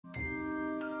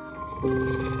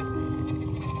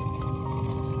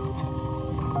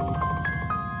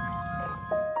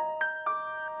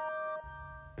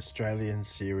Australian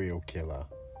serial killer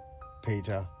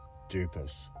Peter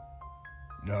Dupas,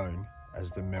 known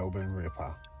as the Melbourne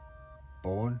Ripper,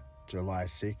 born July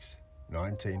 6,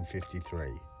 1953.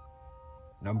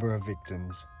 Number of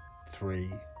victims, 3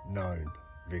 known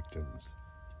victims.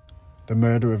 The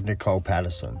murder of Nicole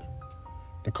Patterson.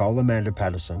 Nicole Amanda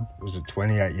Patterson was a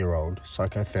 28-year-old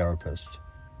psychotherapist.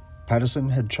 Patterson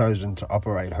had chosen to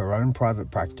operate her own private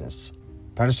practice.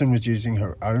 Patterson was using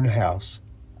her own house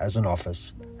as an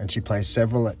office, and she placed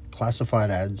several classified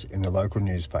ads in the local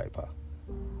newspaper.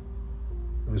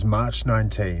 It was March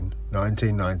 19,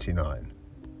 1999.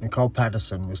 Nicole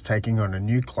Patterson was taking on a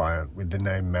new client with the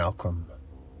name Malcolm.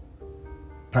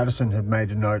 Patterson had made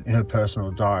a note in her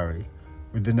personal diary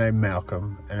with the name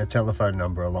Malcolm and a telephone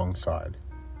number alongside.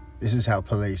 This is how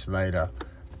police later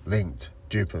linked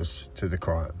Dupas to the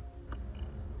crime.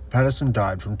 Patterson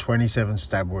died from 27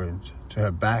 stab wounds to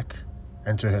her back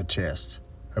and to her chest.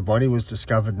 Her body was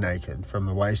discovered naked from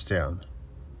the waist down.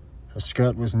 Her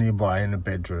skirt was nearby in a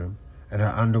bedroom, and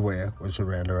her underwear was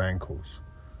around her ankles.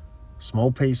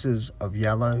 Small pieces of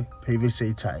yellow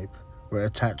PVC tape were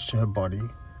attached to her body,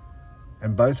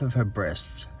 and both of her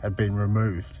breasts had been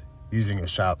removed using a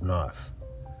sharp knife.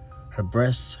 Her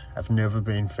breasts have never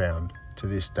been found to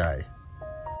this day.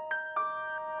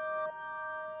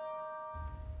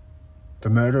 The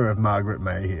murder of Margaret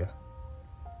Mayhew.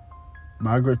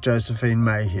 Margaret Josephine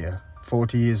Mayhew,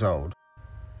 40 years old.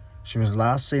 She was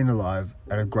last seen alive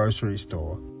at a grocery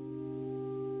store.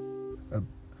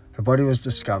 Her body was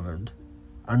discovered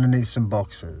underneath some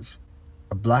boxes.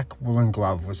 A black woolen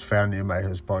glove was found near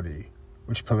Mayhew's body,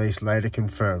 which police later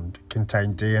confirmed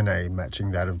contained DNA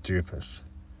matching that of Dupas.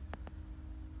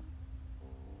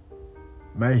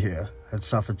 Mayhew had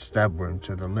suffered stab wound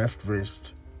to the left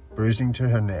wrist, bruising to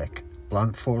her neck,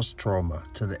 blunt force trauma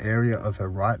to the area of her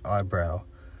right eyebrow,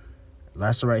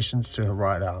 lacerations to her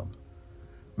right arm.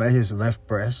 Mayhew's left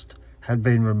breast had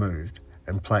been removed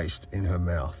and placed in her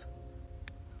mouth.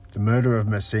 The murder of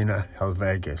Messina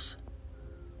Helvegus.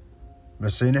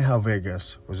 Messina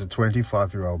Helvegus was a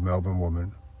 25-year-old Melbourne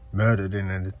woman murdered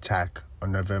in an attack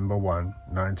on November 1,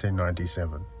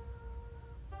 1997.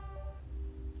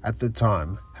 At the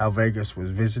time, Helvegus was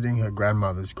visiting her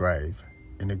grandmother's grave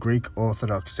in a Greek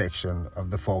Orthodox section of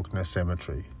the Faulkner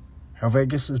Cemetery.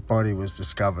 Helvegus's body was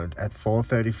discovered at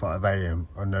 4:35 a.m.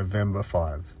 on November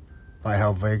 5 by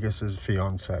Helvegus's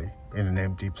fiancé in an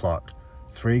empty plot,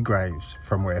 3 graves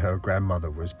from where her grandmother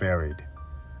was buried.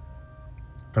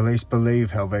 Police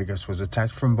believe Helvegus was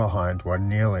attacked from behind while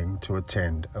kneeling to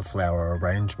attend a flower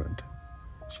arrangement.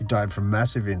 She died from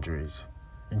massive injuries,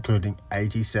 including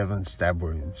 87 stab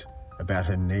wounds about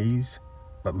her knees,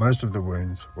 but most of the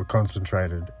wounds were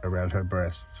concentrated around her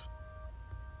breasts.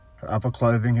 Her upper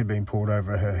clothing had been pulled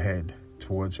over her head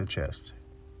towards her chest.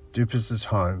 Dupas's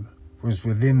home was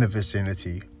within the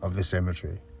vicinity of the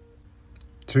cemetery.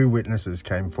 2 witnesses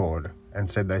came forward and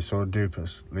said they saw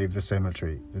Dupas leave the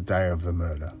cemetery the day of the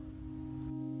murder.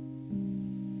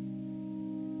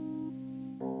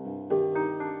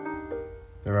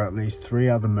 There are at least 3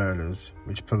 other murders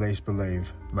which police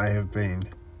believe may have been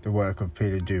the work of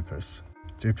Peter Dupas.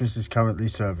 Dupas is currently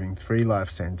serving 3 life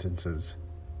sentences.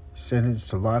 Sentenced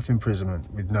to life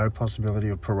imprisonment with no possibility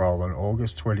of parole on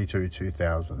August 22,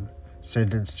 2000.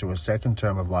 Sentenced to a second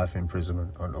term of life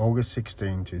imprisonment on August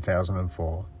 16,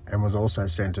 2004, and was also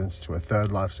sentenced to a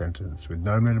 3rd life sentence with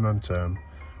no minimum term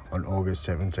on August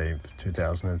 17,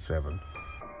 2007.